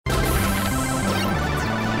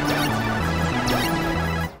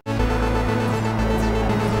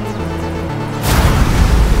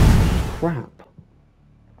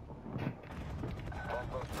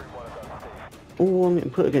all I'm getting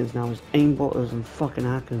put against now is aimbotters and fucking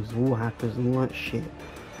hackers, wall hackers and all that shit.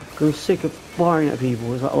 I'm sick of firing at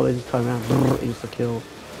people. It's like, oh, they just turn around, insta kill.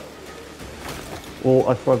 Or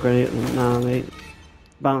I throw a grenade and nah, mate,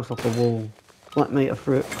 bounced off the wall. Like, mate, I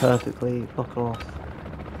threw it perfectly. Fuck off.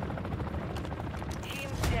 Team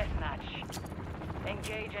deathmatch.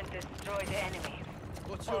 Engage and destroy the enemies.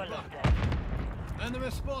 What's All your of back? them.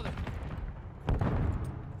 Enemy spotted.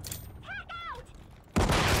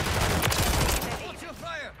 What's your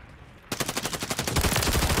fire?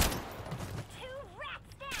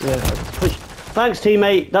 Yeah, push. Thanks,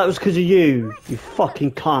 teammate. That was because of you. You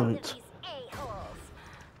fucking cunt.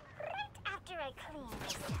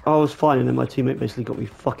 I was fine, and then my teammate basically got me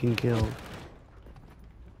fucking killed.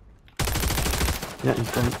 Yeah, in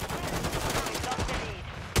front.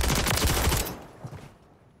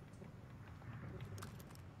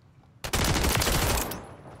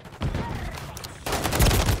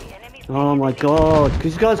 Oh my god,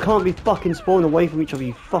 because you guys can't be fucking spawning away from each other,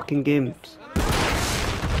 you fucking gimps.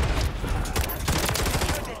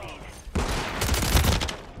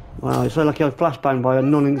 Wow, it's so lucky I was flashbanged by a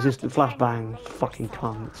non-existent flashbang. Fucking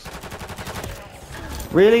cunts.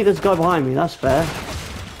 Really? There's a guy behind me, that's fair.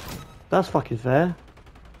 That's fucking fair.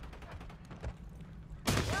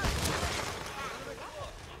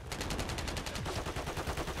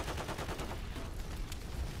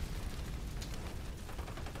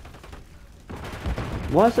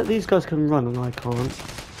 Why is it these guys can run and I can't?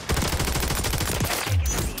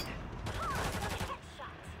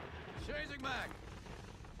 Chasing mag.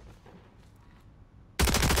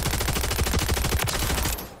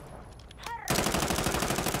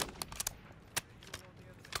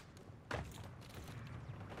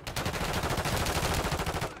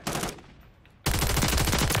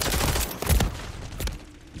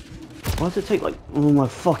 Why does it take like all my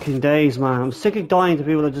fucking days, man? I'm sick of dying to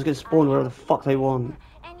people that just get spawned wherever the fuck they want.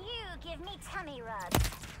 And you give me tummy rubs.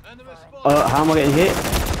 Enemy spotted. How am I getting hit?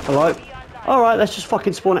 Hello? Alright, let's just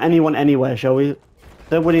fucking spawn anyone anywhere, shall we?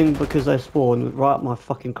 They're winning because they spawn right up my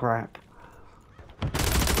fucking crack.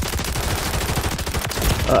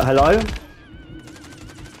 Hello?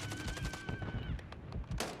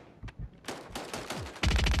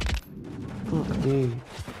 Fuck me.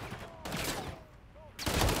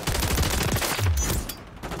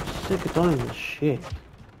 Sick of dying this shit.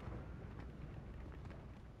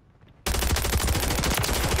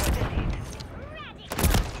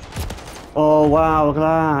 Oh wow, look at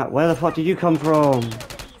that. Where the fuck did you come from?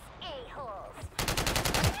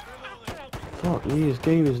 Fuck me, this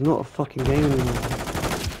game is not a fucking game anymore.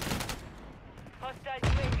 Hostile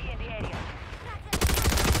UAV in the area.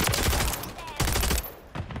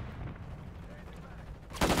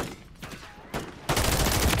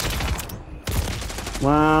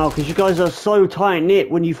 Wow, because you guys are so tight-knit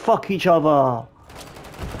when you fuck each other.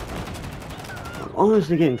 I'm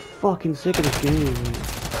honestly getting fucking sick of this game.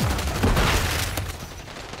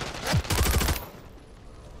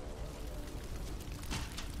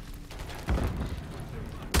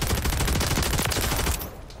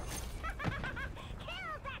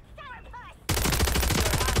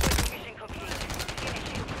 Mission complete. Finish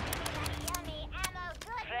it.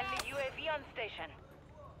 Friendly UAV on station.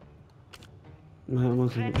 No, I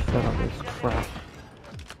wasn't fed up with this crap.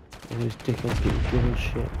 All these dickheads getting given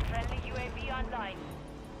shit. Friendly UAV online.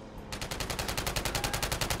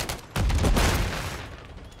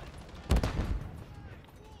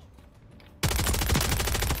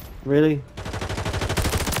 Really?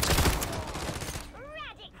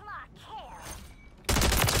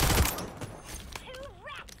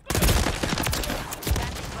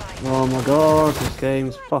 Oh my god, this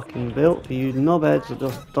game's fucking built for you knobheads that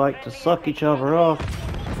just like to suck each other off.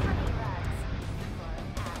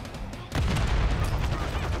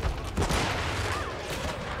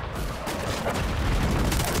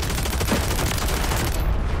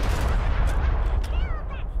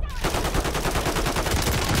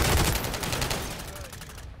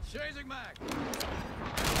 Chasing mag.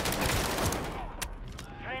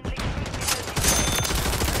 Friendly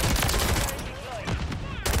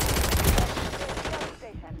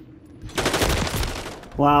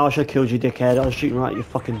Wow, I should have killed you, dickhead. I was shooting right at your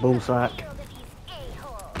fucking ballsack.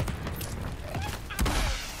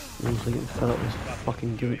 I'm honestly getting fed up with this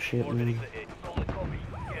fucking gimp shit, man.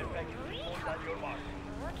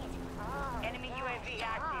 enemy UAV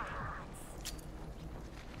active.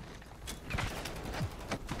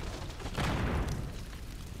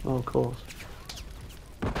 Oh, of course.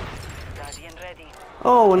 Guardian ready.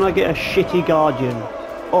 Oh, and I get a shitty Guardian.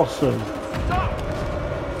 Awesome.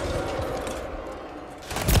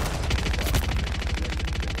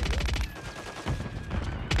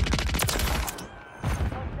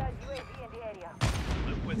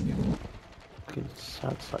 with you. Fucking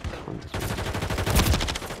sad cunts.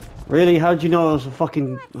 Really? How'd you know I was a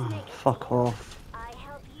fucking... Oh, fuck off. I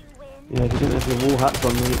help you win. Yeah, you didn't have your wall hats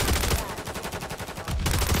on, mate.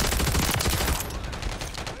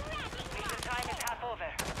 Mission time is half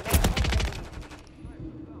over.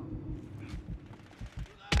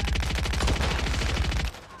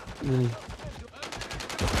 Really?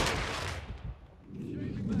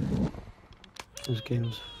 This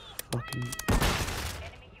game's fucking...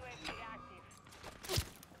 Enemy UAV active.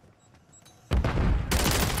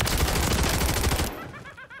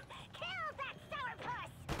 Kill that sourpuss!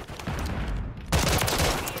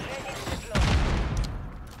 Be ready to deploy.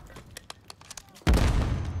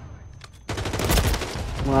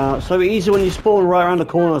 Wow, it's so easy when you spawn right around the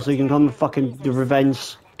corner so you can come and fucking the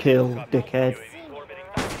revenge kill, dickhead.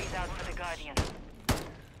 Batteries out for the Guardian.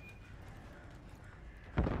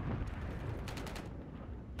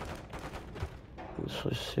 I'm so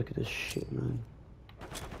sick of this shit, man.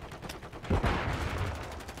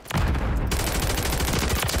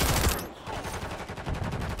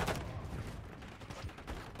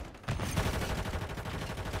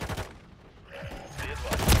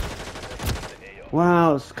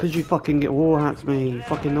 Wow, it's because you fucking get war hats, me. You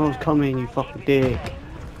fucking know it's coming, you fucking dick.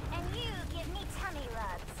 And you give me tummy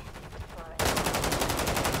rubs.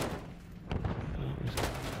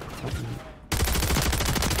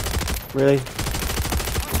 Really?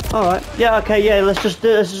 Alright, yeah, okay, yeah, let's just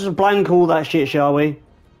blank all that shit, shall we?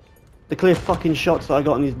 The clear fucking shots that I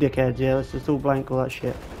got on these dickheads, yeah, let's just all blank all that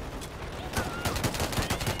shit.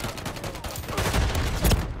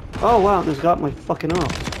 Oh wow, this got my fucking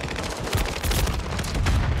arse.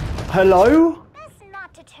 Hello? Best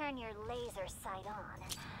not to turn your laser sight on.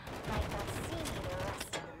 Might not see me the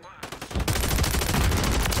rest of the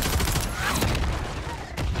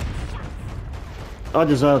match. I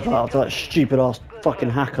deserve that after that stupid ass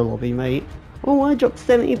fucking hacker lobby, mate. Oh, I dropped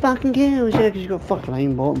 70 fucking kills, yeah, because you got fucking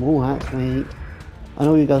aimbot and wall hats, mate. I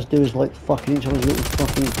know all you guys do is like fucking each other's little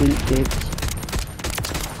fucking deep dicks.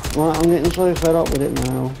 Right, I'm getting so fed up with it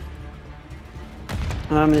now.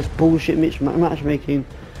 This bullshit matchmaking,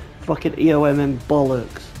 fucking EOMM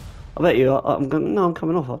bollocks. I bet you, I'm coming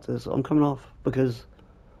off after this. I'm coming off because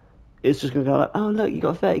it's just gonna go like, oh look, you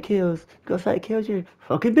got 30 kills. You got 30 kills, you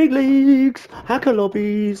fucking big leagues, hacker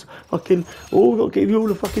lobbies, fucking, oh, got to give you all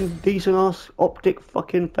the fucking decent ass optic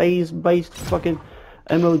fucking phase based fucking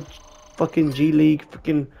MO fucking G League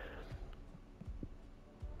fucking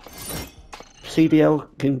CDL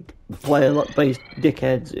can player lot based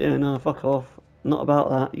dickheads. Yeah, no, fuck off. Not about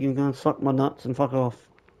that. You can go and suck my nuts and fuck off.